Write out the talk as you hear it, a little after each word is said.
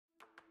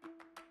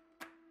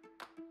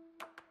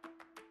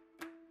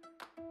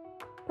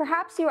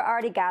Perhaps you are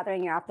already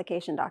gathering your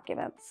application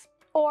documents,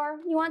 or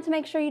you want to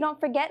make sure you don't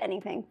forget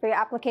anything for your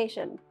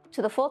application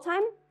to the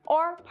full-time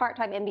or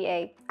part-time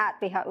MBA at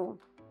WHU.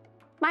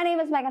 My name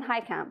is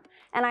Heikamp,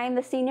 and I am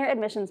the Senior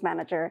Admissions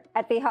Manager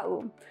at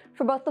WHU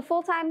for both the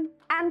full-time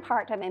and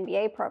part-time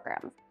MBA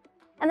programs.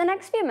 In the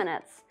next few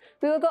minutes,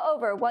 we will go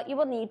over what you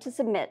will need to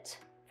submit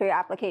for your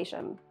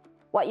application,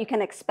 what you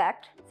can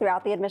expect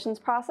throughout the admissions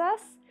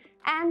process,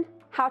 and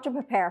how to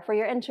prepare for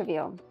your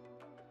interview.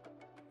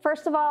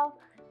 First of all,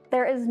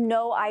 there is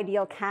no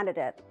ideal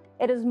candidate.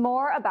 It is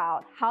more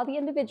about how the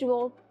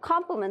individual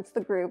complements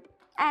the group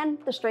and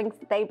the strengths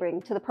that they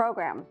bring to the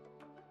program.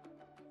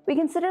 We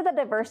consider the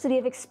diversity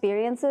of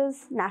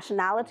experiences,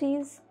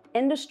 nationalities,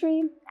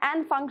 industry,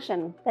 and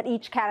function that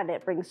each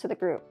candidate brings to the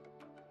group.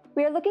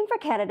 We are looking for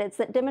candidates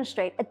that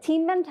demonstrate a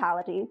team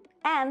mentality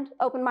and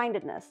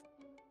open-mindedness.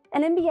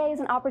 An MBA is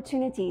an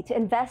opportunity to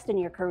invest in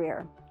your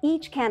career.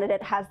 Each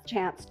candidate has the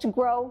chance to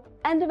grow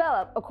and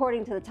develop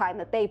according to the time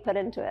that they put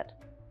into it.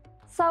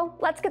 So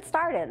let's get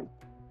started.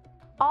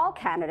 All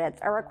candidates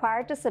are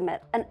required to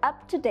submit an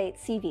up-to-date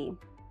CV,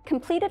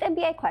 completed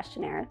MBA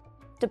questionnaire,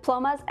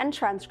 diplomas and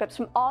transcripts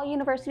from all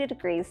university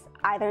degrees,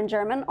 either in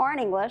German or in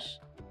English.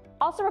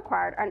 Also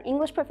required are an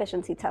English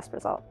proficiency test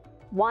result,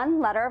 one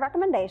letter of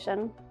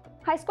recommendation,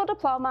 high school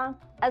diploma,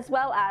 as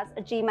well as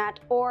a GMAT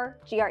or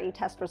GRE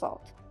test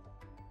result.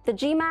 The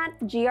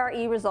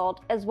GMAT/GRE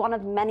result is one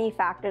of many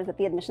factors that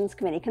the admissions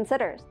committee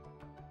considers.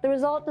 The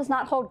result does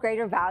not hold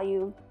greater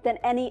value than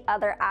any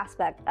other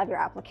aspect of your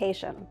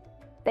application.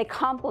 They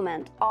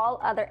complement all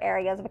other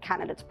areas of a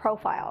candidate's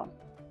profile.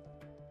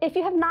 If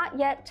you have not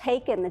yet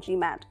taken the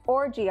GMAT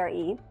or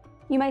GRE,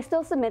 you may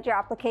still submit your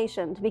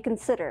application to be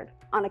considered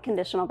on a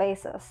conditional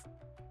basis.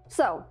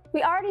 So,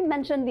 we already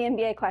mentioned the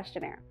MBA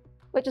questionnaire,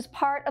 which is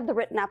part of the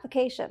written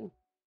application.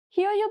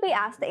 Here you'll be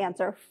asked to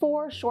answer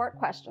 4 short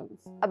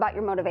questions about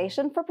your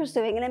motivation for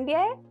pursuing an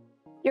MBA,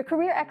 your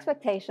career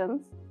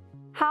expectations,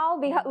 how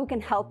WHU can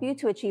help you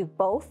to achieve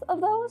both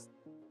of those,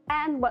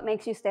 and what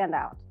makes you stand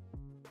out.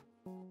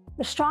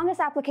 The strongest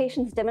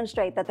applications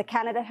demonstrate that the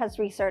candidate has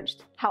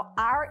researched how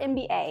our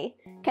MBA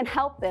can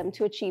help them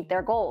to achieve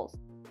their goals,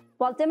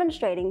 while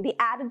demonstrating the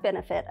added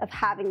benefit of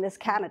having this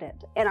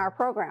candidate in our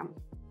program.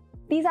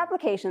 These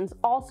applications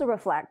also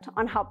reflect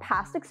on how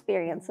past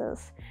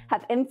experiences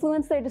have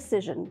influenced their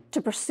decision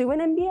to pursue an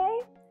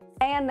MBA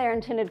and their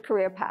intended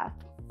career path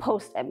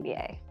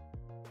post-MBA.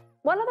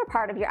 One other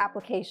part of your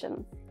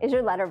application is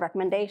your letter of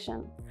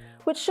recommendation,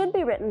 which should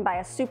be written by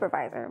a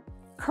supervisor,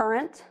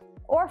 current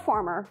or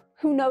former,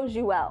 who knows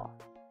you well.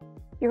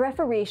 Your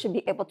referee should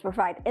be able to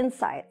provide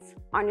insights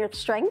on your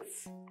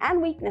strengths and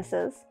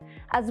weaknesses,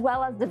 as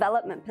well as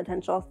development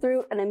potential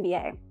through an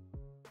MBA.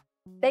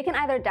 They can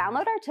either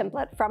download our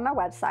template from our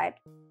website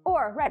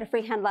or write a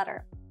freehand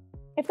letter.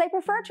 If they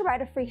prefer to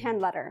write a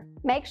freehand letter,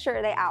 make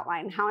sure they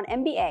outline how an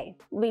MBA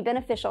will be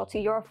beneficial to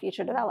your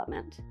future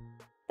development.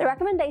 The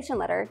recommendation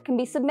letter can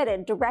be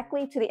submitted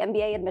directly to the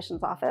MBA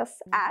admissions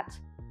office at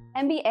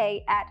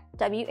mba@whu.edu.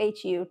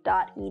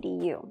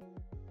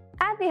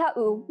 At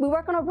WHU, we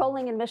work on a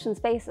rolling admissions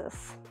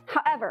basis.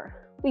 However,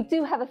 we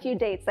do have a few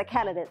dates that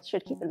candidates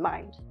should keep in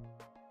mind.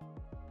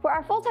 For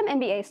our full-time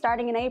MBA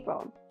starting in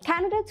April,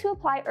 candidates who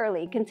apply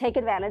early can take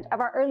advantage of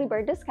our early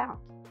bird discount.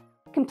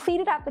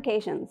 Completed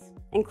applications,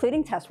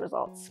 including test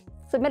results,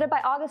 submitted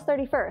by August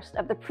 31st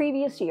of the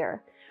previous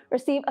year,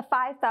 receive a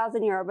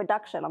 €5,000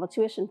 reduction on the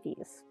tuition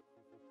fees.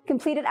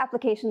 Completed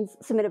applications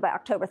submitted by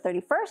October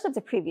 31st of the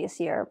previous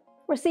year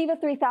receive a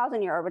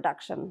 €3,000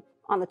 reduction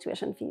on the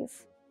tuition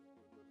fees.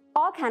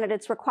 All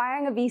candidates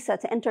requiring a visa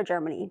to enter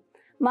Germany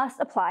must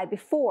apply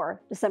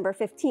before December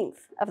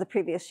 15th of the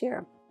previous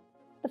year.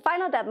 The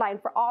final deadline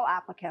for all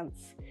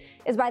applicants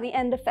is by the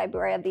end of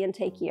February of the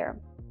intake year.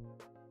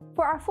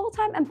 For our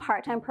full-time and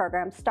part-time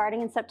programs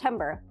starting in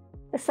September,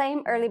 the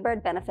same early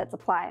bird benefits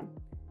apply.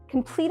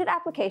 Completed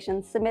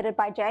applications submitted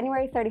by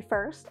January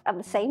 31st of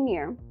the same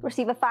year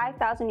receive a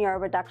 €5,000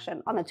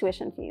 reduction on the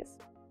tuition fees,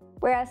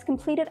 whereas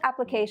completed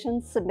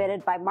applications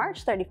submitted by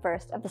March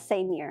 31st of the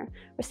same year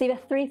receive a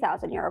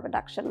 €3,000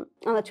 reduction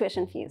on the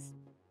tuition fees.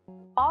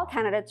 All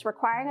candidates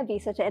requiring a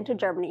visa to enter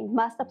Germany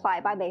must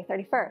apply by May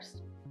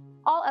 31st.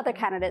 All other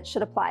candidates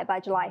should apply by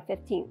July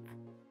 15th.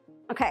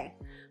 Okay,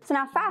 so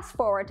now fast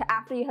forward to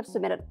after you have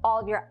submitted all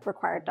of your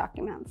required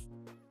documents.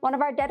 One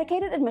of our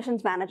dedicated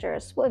admissions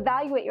managers will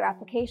evaluate your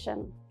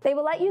application. They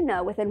will let you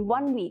know within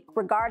 1 week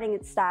regarding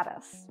its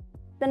status.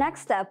 The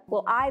next step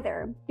will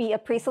either be a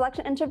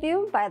pre-selection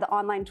interview via the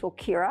online tool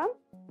Kira,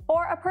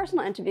 or a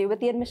personal interview with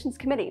the admissions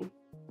committee.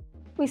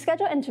 We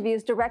schedule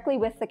interviews directly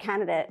with the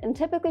candidate and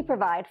typically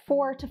provide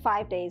 4 to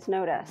 5 days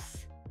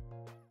notice.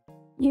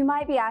 You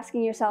might be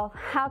asking yourself,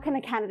 how can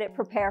a candidate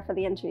prepare for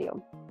the interview?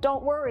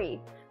 Don't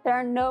worry, there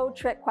are no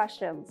trick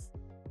questions.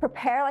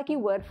 Prepare like you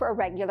would for a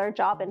regular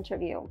job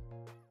interview.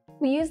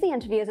 We use the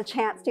interview as a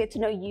chance to get to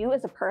know you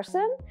as a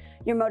person,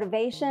 your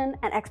motivation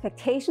and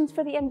expectations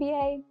for the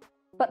MBA,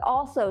 but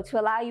also to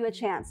allow you a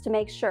chance to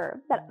make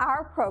sure that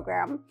our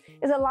program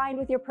is aligned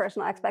with your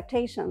personal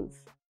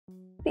expectations.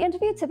 The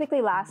interview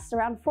typically lasts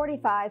around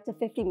 45 to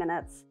 50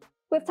 minutes,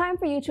 with time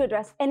for you to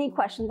address any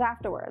questions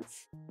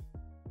afterwards.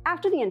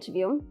 After the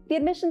interview, the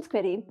admissions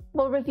committee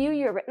will review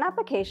your written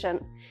application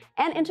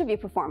and interview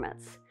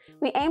performance.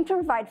 We aim to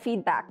provide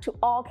feedback to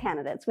all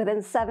candidates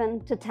within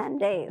 7 to 10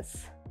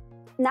 days.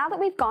 Now that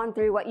we've gone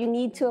through what you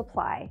need to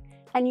apply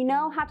and you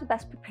know how to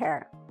best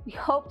prepare, we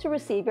hope to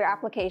receive your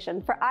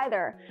application for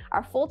either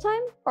our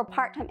full-time or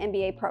part-time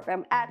MBA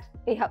program at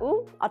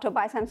WHU, Otto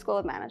Beisheim School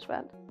of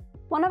Management.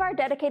 One of our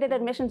dedicated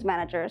admissions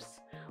managers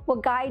will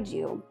guide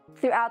you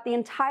throughout the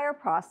entire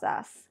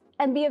process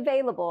and be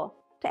available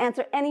to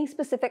answer any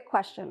specific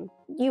question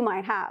you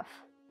might have.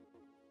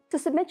 To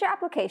submit your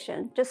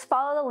application, just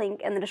follow the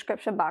link in the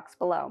description box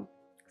below.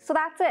 So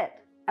that's it.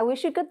 I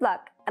wish you good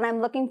luck, and I'm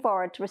looking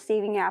forward to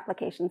receiving your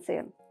application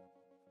soon.